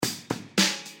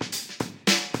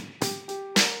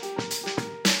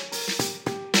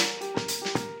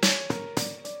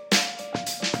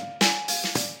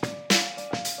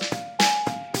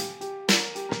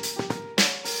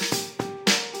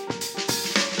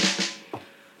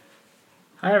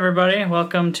Hi, everybody.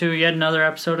 Welcome to yet another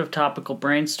episode of Topical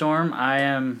Brainstorm. I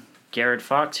am Garrett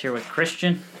Fox here with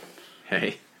Christian.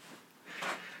 Hey.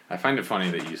 I find it funny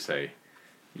that you say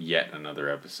yet another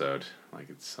episode.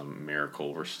 Like it's some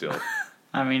miracle we're still...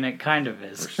 I mean, it kind of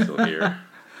is. We're still here.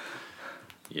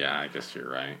 Yeah, I guess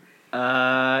you're right.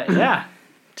 Yeah.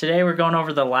 Today we're going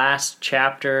over the last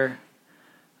chapter.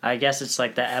 I guess it's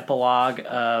like the epilogue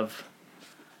of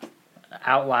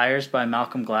Outliers by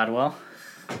Malcolm Gladwell.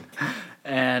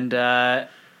 And,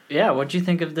 what'd you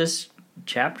think of this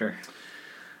chapter?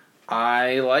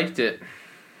 I liked it,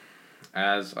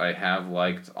 as I have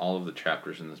liked all of the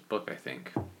chapters in this book, I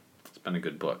think. It's been a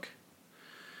good book.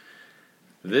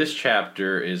 This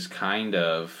chapter is kind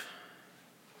of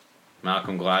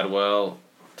Malcolm Gladwell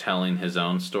telling his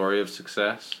own story of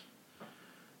success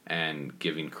and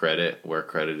giving credit where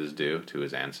credit is due to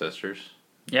his ancestors.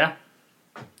 Yeah.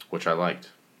 Which I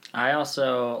liked. I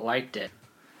also liked it.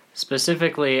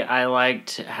 Specifically, I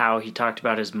liked how he talked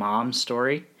about his mom's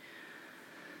story.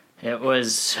 It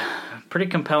was a pretty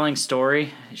compelling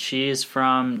story. She is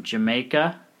from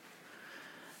Jamaica,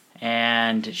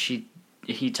 and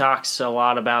he talks a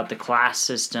lot about the class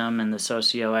system and the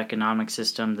socioeconomic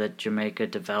system that Jamaica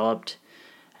developed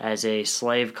as a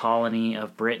slave colony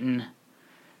of Britain.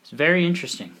 It's very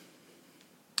interesting.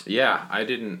 Yeah, I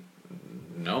didn't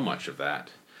know much of that.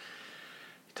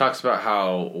 He talks about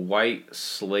how white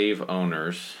slave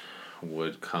owners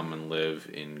would come and live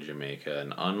in Jamaica,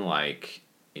 and unlike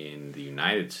in the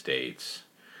United States,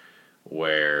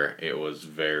 where it was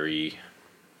very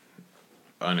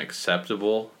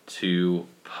unacceptable to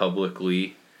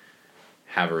publicly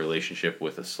have a relationship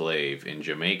with a slave, in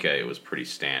Jamaica it was pretty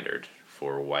standard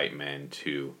for white men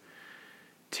to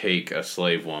take a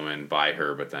slave woman, buy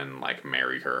her, but then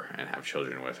marry her and have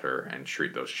children with her and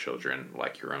treat those children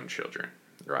like your own children.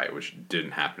 Right, which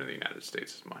didn't happen in the United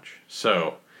States as much.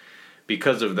 So,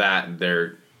 because of that,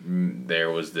 there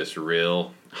was this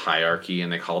real hierarchy,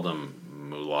 and they called them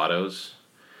mulattoes,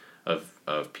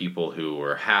 of people who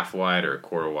were half white or a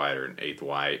quarter white or an eighth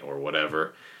white or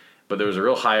whatever. But there was a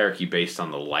real hierarchy based on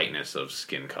the lightness of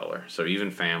skin color. So even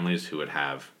families who would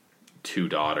have two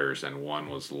daughters and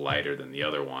one was lighter than the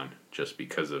other one, just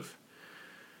because of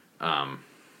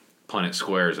Punnett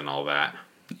squares and all that.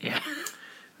 Yeah.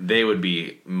 They would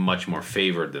be much more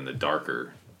favored than the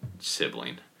darker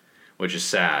sibling, which is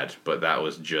sad, but that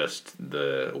was just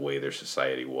the way their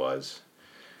society was.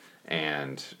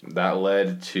 And that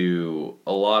led to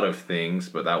a lot of things,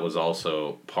 but that was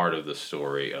also part of the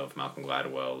story of Malcolm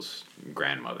Gladwell's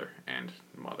grandmother and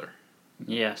mother.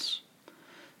 Yes.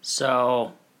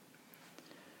 So,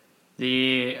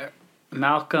 the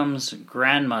Malcolm's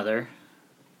grandmother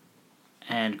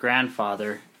and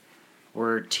grandfather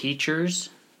were teachers,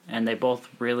 and they both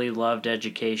really loved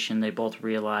education. They both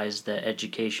realized that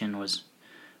education was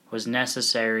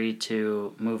necessary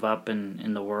to move up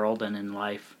in the world and in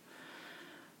life.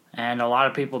 And a lot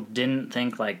of people didn't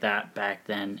think like that back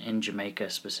then in Jamaica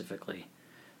specifically.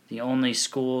 The only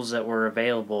schools that were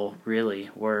available really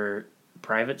were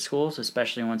private schools,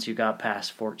 especially once you got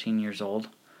past 14 years old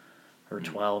or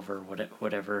 12 or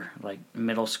whatever, like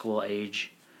middle school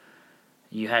age.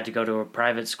 You had to go to a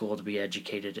private school to be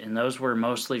educated, and those were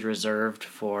mostly reserved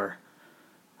for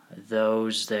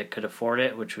those that could afford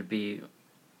it, which would be,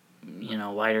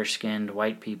 lighter-skinned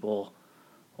white people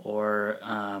or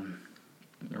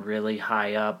really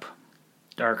high up,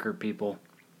 darker people,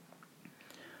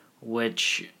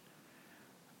 which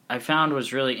I found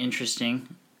was really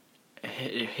interesting.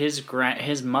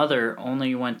 His mother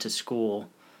only went to school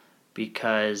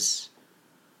because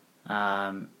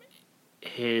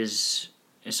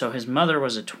his mother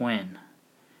was a twin,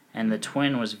 and the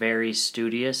twin was very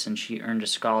studious, and she earned a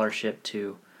scholarship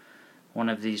to one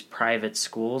of these private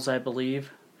schools, I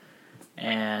believe,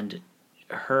 and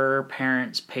her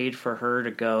parents paid for her to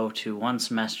go to one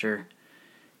semester,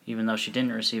 even though she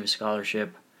didn't receive a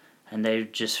scholarship, and they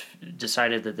just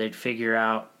decided that they'd figure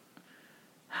out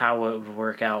how it would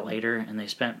work out later, and they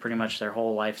spent pretty much their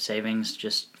whole life savings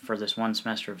just for this one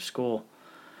semester of school.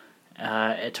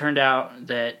 It turned out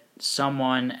that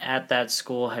someone at that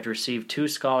school had received 2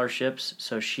 scholarships,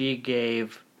 so she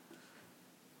gave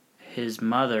his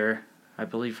mother, I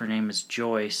believe her name is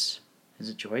Joyce. Is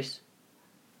it Joyce?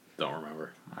 Don't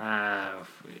remember.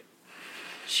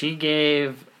 She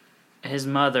gave his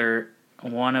mother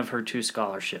one of her 2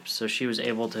 scholarships, so she was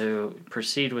able to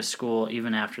proceed with school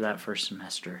even after that first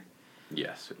semester.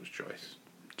 Yes, it was Joyce.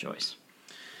 Joyce.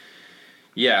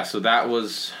 Yeah, so that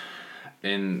was,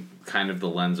 in kind of the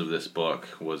lens of this book,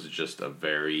 was just a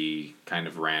very kind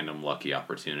of random lucky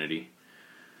opportunity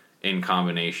in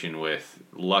combination with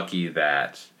lucky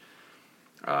that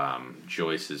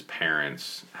Joyce's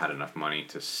parents had enough money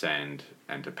to send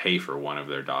and to pay for one of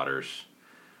their daughters.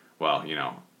 Well,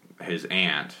 his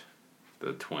aunt,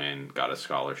 the twin, got a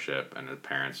scholarship, and his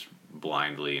parents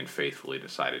blindly and faithfully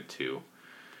decided to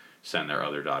send their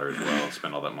other daughter as well and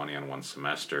spend all that money on one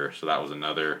semester. So that was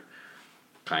another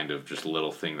kind of just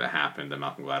little thing that happened that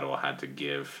Malcolm Gladwell had to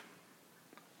give.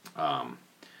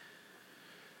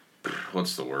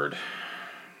 What's the word?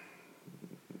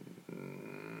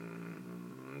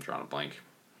 I'm drawing a blank.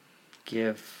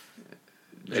 Give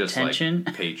just attention,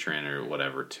 like patron or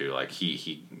whatever to, like,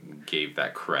 he gave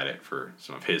that credit for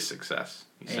some of his success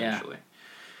essentially.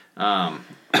 Yeah.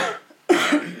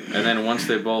 And then once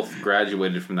they both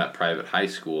graduated from that private high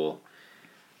school,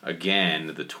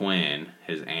 again the twin,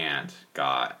 his aunt,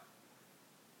 got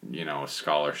a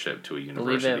scholarship to a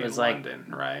university in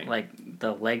London, right? Like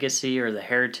the Legacy or the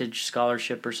Heritage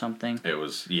Scholarship or something. It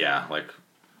was they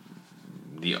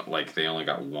only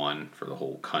got one for the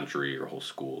whole country or whole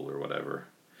school or whatever.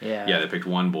 Yeah. Yeah, they picked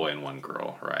one boy and one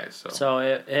girl, right? So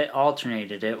it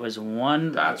alternated. It was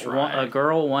a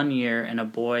girl 1 year and a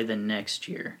boy the next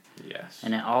year. Yes.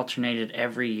 And it alternated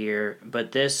every year,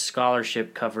 but this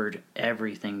scholarship covered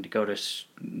everything to go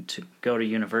to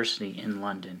university in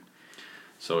London.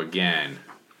 So again,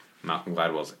 Malcolm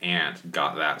Gladwell's aunt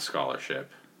got that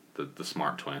scholarship, the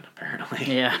smart twin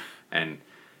apparently. Yeah. And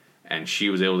she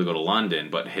was able to go to London,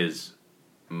 but his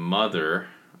mother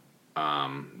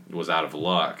was out of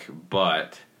luck.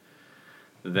 But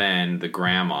then the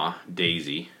grandma,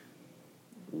 Daisy,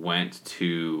 went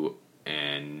to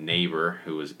a neighbor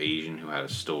who was Asian who had a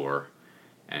store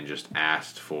and just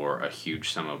asked for a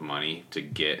huge sum of money to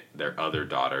get their other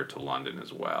daughter to London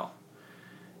as well.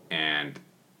 And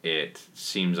it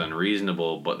seems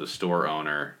unreasonable, but the store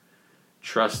owner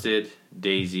trusted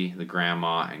Daisy, the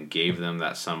grandma, and gave them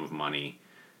that sum of money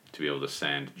to be able to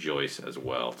send Joyce as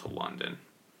well to London.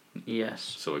 Yes.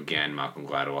 So again, Malcolm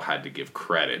Gladwell had to give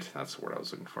credit, that's the word I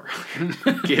was looking for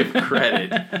earlier, give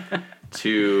credit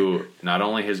to not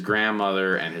only his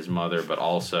grandmother and his mother, but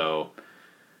also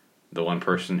the one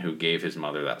person who gave his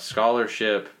mother that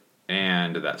scholarship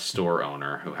and that store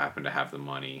owner who happened to have the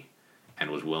money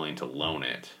and was willing to loan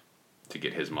it to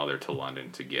get his mother to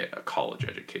London to get a college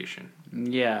education.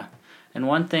 Yeah. And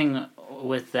one thing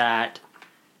with that,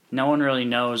 no one really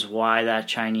knows why that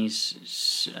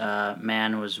Chinese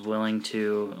man was willing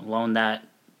to loan that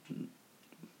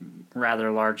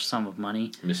rather large sum of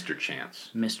money. Mr. Chance.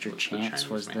 Mr. Chance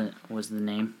was the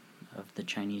name of the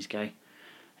Chinese guy.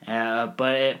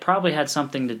 But it probably had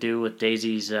something to do with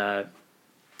Daisy's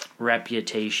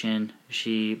reputation.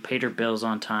 She paid her bills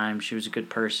on time. She was a good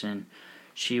person.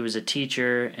 She was a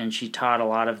teacher, and she taught a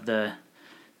lot of the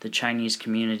Chinese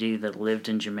community that lived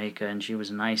in Jamaica, and she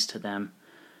was nice to them.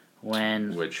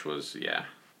 Which was,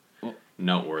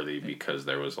 noteworthy because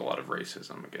there was a lot of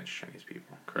racism against Chinese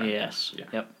people, correct? Yes. Yeah.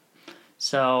 Yep.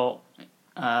 So,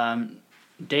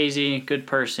 Daisy, good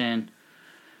person.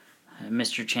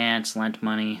 Mr. Chance lent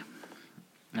money.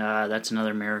 That's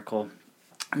another miracle.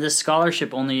 This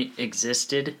scholarship only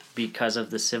existed because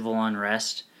of the civil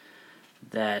unrest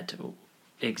that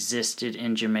existed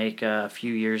in Jamaica a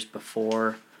few years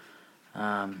before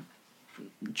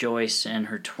Joyce and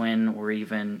her twin were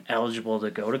even eligible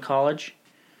to go to college.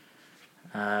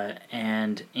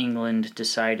 And England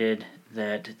decided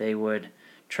that they would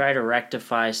try to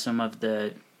rectify some of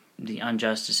the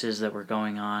injustices that were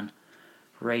going on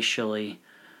racially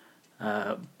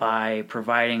by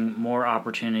providing more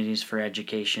opportunities for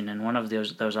education. And one of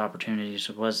those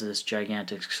opportunities was this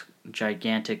gigantic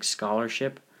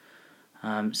scholarship.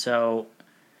 So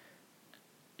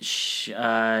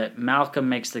Malcolm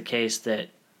makes the case that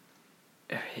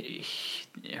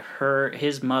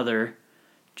his mother,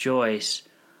 Joyce,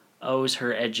 owes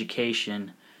her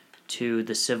education to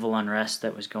the civil unrest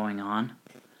that was going on,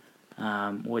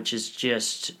 which is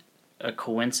just a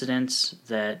coincidence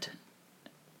that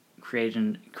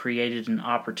created an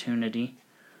opportunity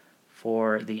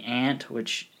for the aunt,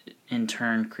 which in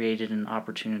turn created an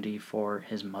opportunity for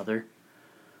his mother.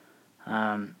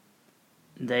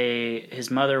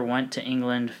 His mother went to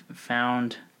England,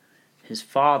 found his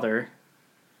father,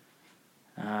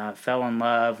 fell in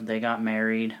love, they got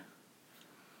married.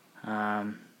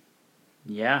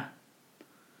 Yeah.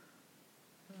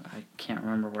 I can't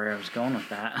remember where I was going with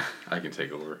that. I can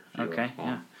take over. Okay,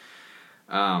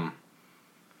 yeah.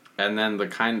 And then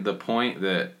the point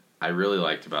that I really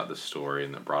liked about this story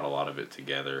and that brought a lot of it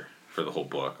together for the whole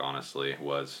book, honestly,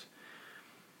 was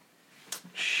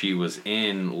she was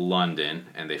in London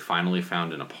and they finally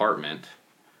found an apartment.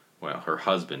 Well, her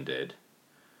husband did.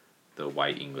 The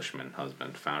white Englishman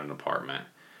husband found an apartment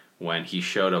when he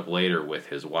showed up later with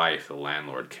his wife, the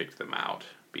landlord kicked them out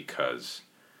because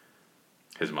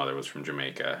his mother was from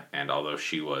Jamaica, and although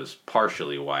she was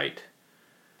partially white,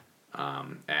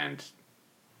 and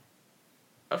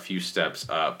a few steps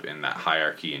up in that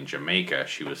hierarchy in Jamaica,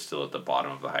 she was still at the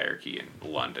bottom of the hierarchy in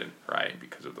London, right?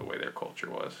 Because of the way their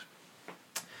culture was.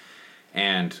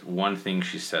 And one thing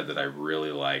she said that I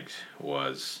really liked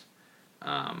was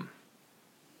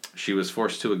she was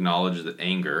forced to acknowledge that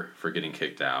anger for getting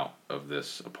kicked out of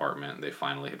this apartment they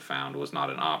finally had found was not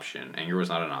an option. Anger was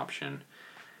not an option.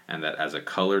 And that as a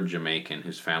colored Jamaican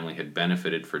whose family had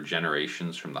benefited for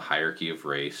generations from the hierarchy of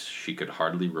race, she could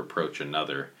hardly reproach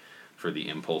another for the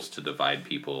impulse to divide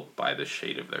people by the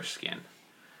shade of their skin.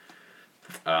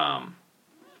 I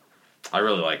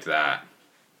really liked that.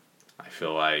 I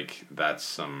feel like that's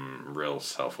some real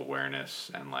self-awareness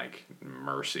and like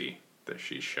mercy that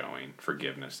she's showing,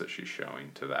 forgiveness that she's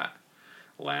showing to that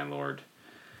landlord.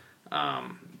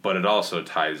 But it also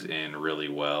ties in really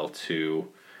well to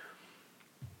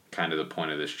kind of the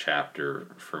point of this chapter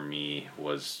for me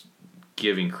was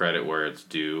giving credit where it's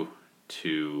due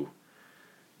to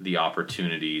the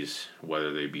opportunities,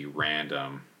 whether they be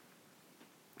random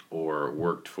or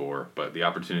worked for, but the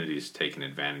opportunities taken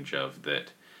advantage of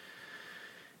that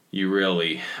you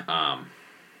really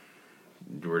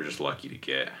were just lucky to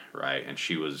get, right? And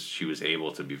she was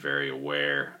able to be very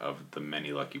aware of the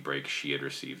many lucky breaks she had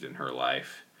received in her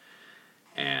life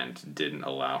and didn't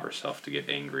allow herself to get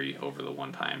angry over the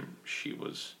one time she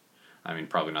was, I mean,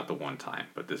 probably not the one time,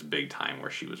 but this big time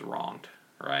where she was wronged,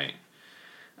 right?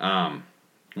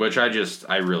 Which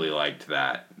I really liked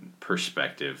that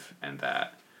perspective and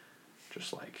that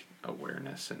just like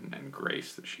awareness and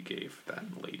grace that she gave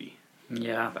that lady.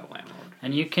 Yeah. That landlord.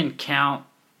 And you can count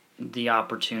the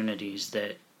opportunities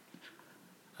that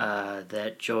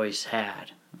that Joyce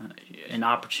had. An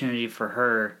opportunity for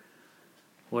her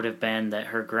would have been that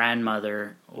her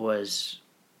grandmother was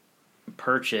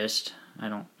purchased. I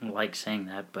don't like saying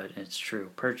that, but it's true.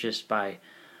 Purchased by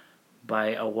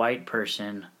a white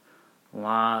person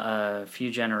a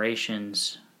few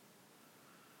generations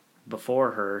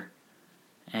before her,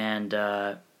 and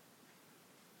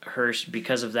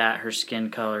because of that, her skin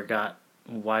color got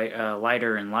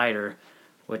lighter and lighter,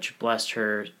 which blessed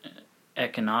her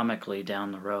economically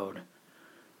down the road.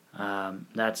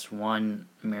 That's one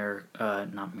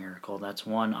not miracle. That's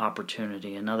one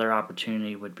opportunity. Another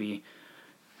opportunity would be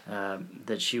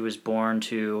that she was born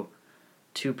to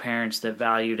two parents that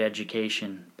valued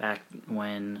education back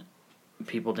when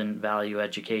people didn't value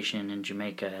education in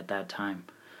Jamaica at that time.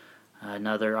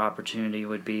 Another opportunity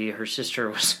would be her sister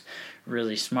was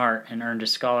really smart and earned a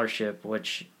scholarship,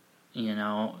 which,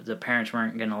 the parents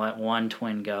weren't going to let one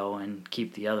twin go and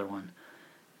keep the other one.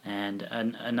 And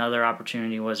another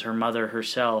opportunity was her mother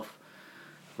herself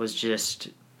was just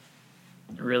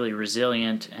really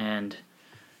resilient and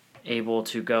able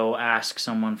to go ask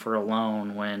someone for a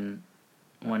loan when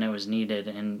it was needed,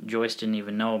 and Joyce didn't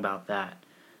even know about that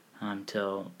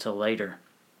till later.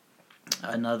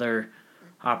 Another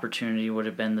opportunity would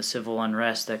have been the civil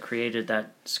unrest that created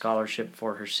that scholarship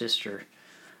for her sister.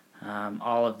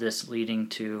 All of this leading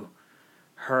to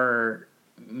her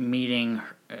meeting,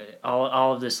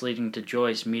 all of this leading to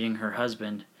Joyce meeting her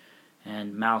husband,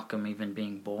 and Malcolm even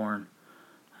being born.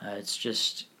 It's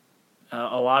just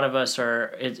a lot of us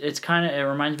are. It's kind of. It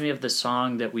reminds me of the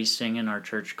song that we sing in our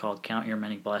church called "Count Your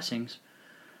Many Blessings."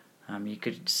 You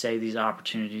could say these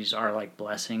opportunities are like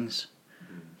blessings,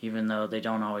 even though they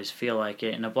don't always feel like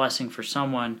it. And a blessing for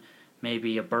someone may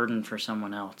be a burden for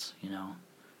someone else.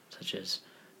 Such as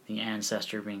the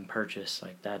ancestor being purchased.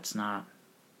 Like that's not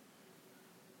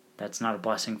a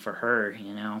blessing for her,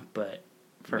 but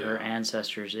for her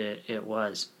ancestors it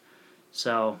was.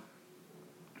 So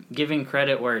giving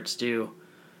credit where it's due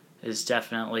is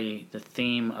definitely the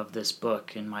theme of this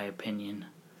book, in my opinion.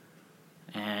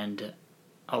 And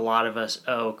a lot of us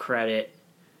owe credit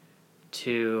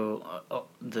to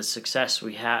the success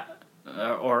we have,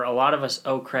 or a lot of us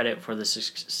owe credit for the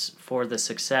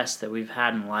success that we've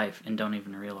had in life and don't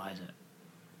even realize it.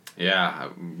 Yeah,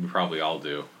 we probably all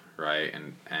do, right?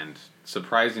 And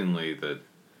surprisingly, that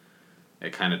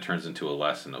it kind of turns into a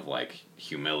lesson of like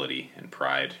humility and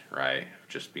pride, right?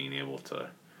 Just being able to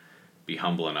be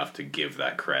humble enough to give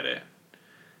that credit,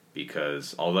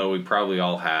 because although we probably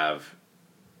all have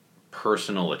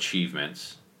personal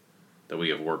achievements that we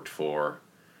have worked for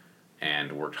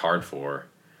and worked hard for,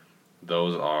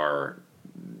 those are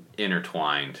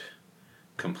intertwined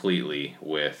completely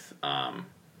with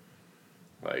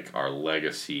like our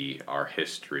legacy, our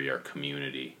history, our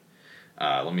community.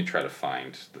 Let me try to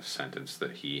find the sentence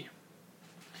that he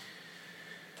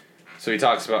So he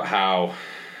talks about how,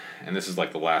 and this is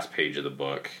like the last page of the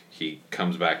book, he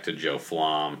comes back to Joe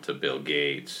Flom, to Bill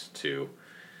Gates, to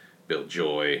Bill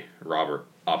Joy, Robert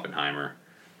Oppenheimer.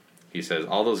 He says,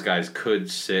 all those guys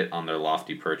could sit on their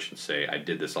lofty perch and say, I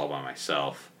did this all by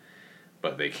myself,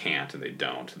 but they can't and they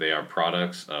don't. They are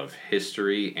products of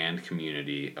history and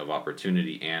community, of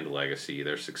opportunity and legacy.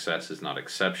 Their success is not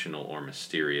exceptional or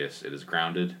mysterious. It is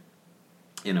grounded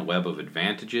in a web of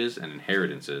advantages and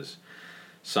inheritances.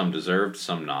 Some deserved,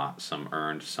 some not, some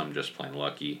earned, some just plain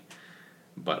lucky,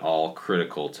 but all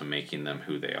critical to making them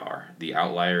who they are. The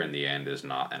outlier in the end is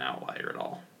not an outlier at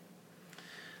all.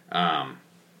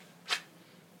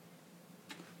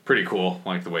 Pretty cool,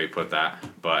 like the way he put that,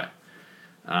 but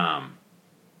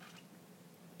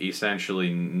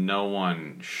essentially no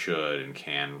one should and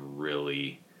can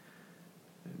really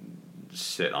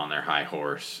sit on their high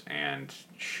horse and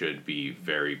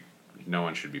no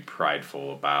one should be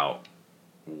prideful about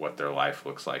what their life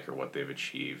looks like or what they've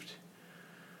achieved.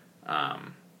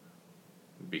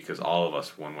 Because all of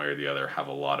us, one way or the other, have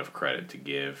a lot of credit to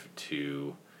give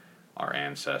to our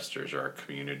ancestors or our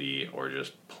community or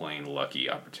just plain lucky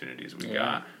opportunities we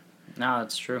got. No,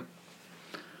 it's true.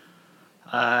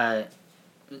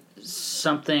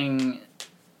 Something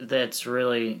that's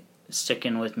really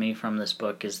sticking with me from this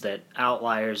book is that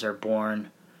outliers are born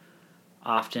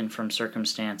often from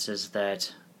circumstances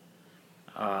that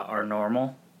are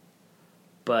normal,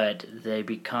 but they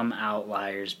become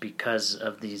outliers because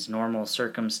of these normal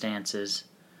circumstances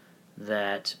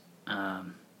that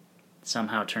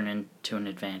somehow turn into an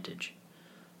advantage.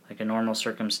 Like a normal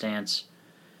circumstance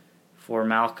for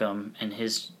Malcolm and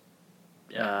his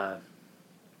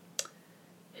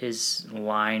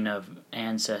line of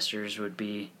ancestors would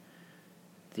be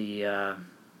the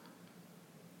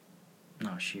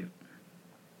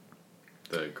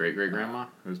The great-great-grandma?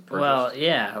 Who's purchased? Well,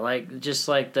 yeah, just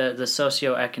like the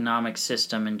socioeconomic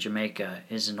system in Jamaica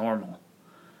is normal.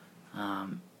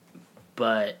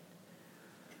 But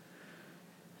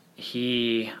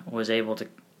he was able to,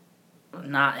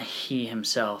 not he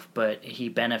himself, but he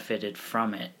benefited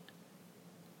from it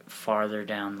farther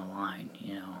down the line,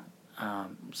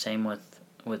 Same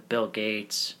with Bill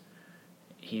Gates.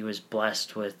 He was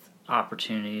blessed with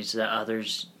opportunities that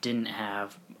others didn't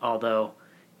have, although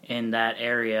in that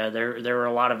area there were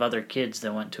a lot of other kids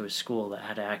that went to a school that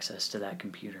had access to that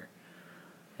computer.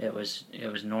 It was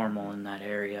normal in that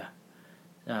area.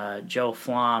 Joe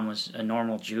Flom was a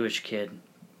normal Jewish kid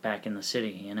back in the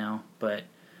city, but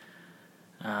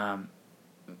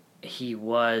he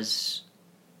was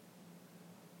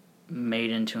made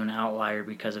into an outlier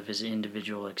because of his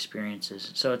individual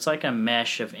experiences. So it's like a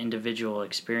mesh of individual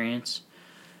experience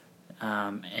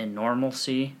and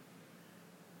normalcy.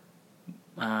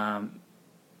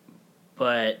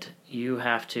 But you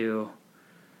have to,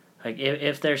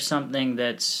 if there's something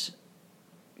that's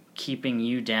keeping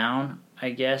you down,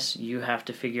 I guess you have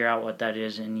to figure out what that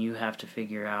is, and you have to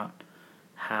figure out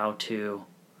how to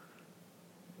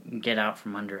get out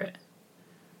from under it.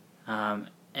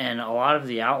 And a lot of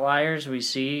the outliers we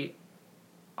see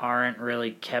aren't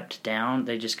really kept down.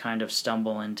 They just kind of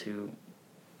stumble into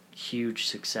huge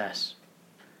success,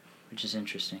 which is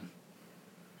interesting.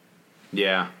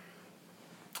 Yeah.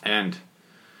 And,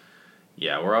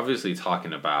 we're obviously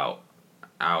talking about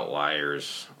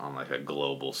outliers on like a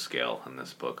global scale in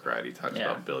this book, right? He talks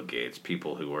about Bill Gates,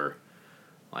 people who were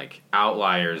like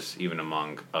outliers even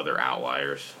among other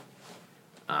outliers.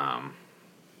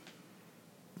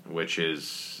 Which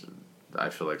is, I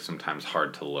feel like, sometimes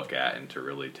hard to look at and to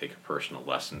really take a personal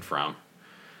lesson from,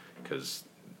 because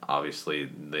obviously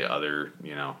the other,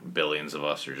 billions of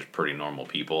us are just pretty normal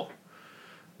people.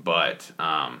 But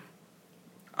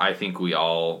I think we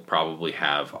all probably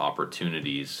have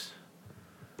opportunities,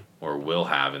 or will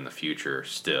have in the future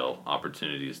still,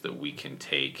 opportunities that we can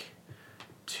take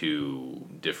to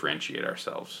differentiate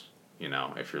ourselves.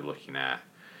 If you're looking at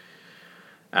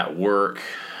work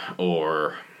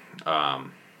or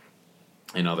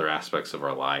in other aspects of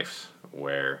our lives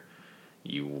where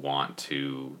you want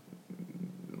to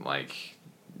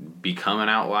become an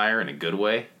outlier in a good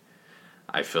way,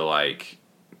 I feel like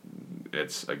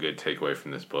it's a good takeaway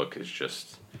from this book is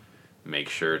just make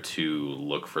sure to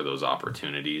look for those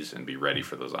opportunities and be ready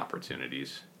for those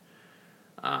opportunities.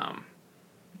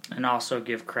 And also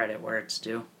give credit where it's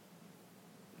due.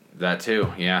 That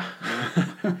too, yeah.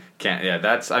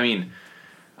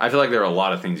 I feel like there are a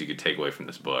lot of things you could take away from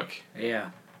this book.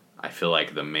 Yeah. I feel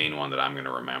like the main one that I'm going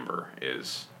to remember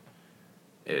is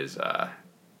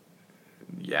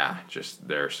just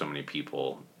there are so many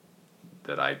people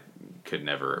that I could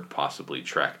never possibly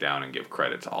track down and give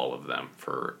credit to all of them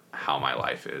for how my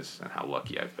life is and how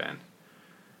lucky I've been.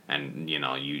 And,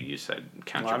 you said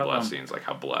count A lot your of them. blessings, like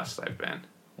how blessed I've been.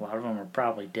 A lot of them are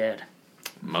probably dead.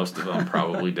 Most of them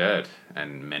probably dead,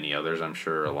 and many others I'm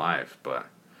sure are alive. But,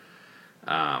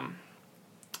 and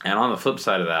on the flip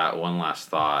side of that, one last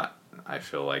thought I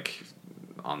feel like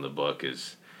on the book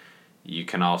is you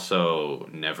can also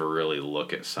never really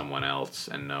look at someone else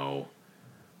and know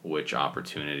which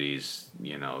opportunities,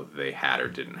 they had or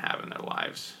didn't have in their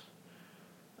lives.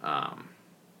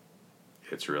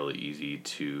 It's really easy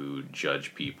to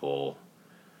judge people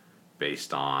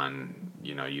based on,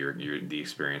 the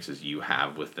experiences you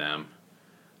have with them,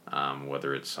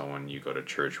 whether it's someone you go to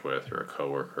church with or a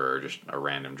coworker or just a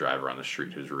random driver on the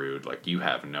street who's rude. Like, you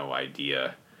have no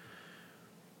idea.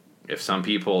 If some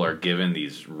people are given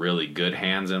these really good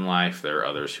hands in life, there are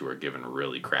others who are given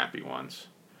really crappy ones.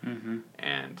 Mm-hmm.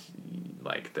 And,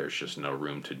 there's just no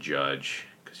room to judge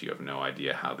because you have no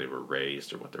idea how they were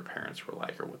raised or what their parents were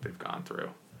like or what they've gone through.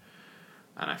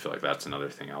 And I feel like that's another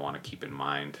thing I want to keep in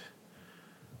mind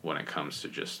when it comes to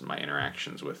just my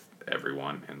interactions with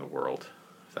everyone in the world,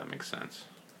 if that makes sense.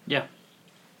 Yeah.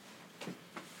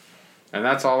 And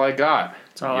that's all I got.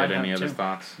 That's all I have, any other too.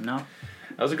 thoughts? No.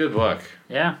 That was a good book.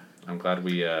 Yeah. I'm glad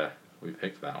we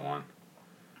picked that one.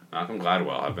 Malcolm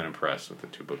Gladwell. I've been impressed with the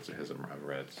 2 books of his I've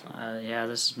read. So. Yeah,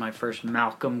 this is my first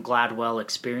Malcolm Gladwell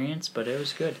experience, but it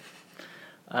was good.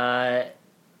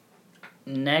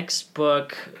 Next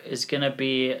book is going to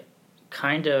be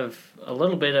kind of a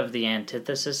little bit of the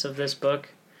antithesis of this book.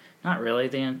 Not really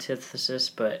the antithesis,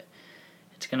 but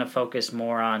it's going to focus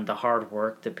more on the hard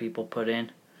work that people put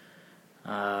in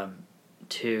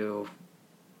to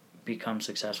become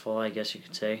successful, I guess you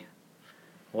could say.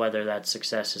 Whether that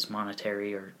success is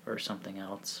monetary or something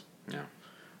else. Yeah.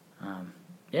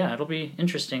 Yeah, it'll be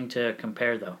interesting to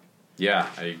compare, though. Yeah,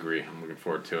 I agree. I'm looking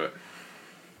forward to it.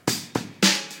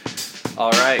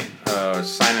 All right.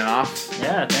 Signing off.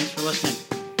 Yeah, thanks for listening.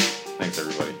 Thanks,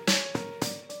 everybody.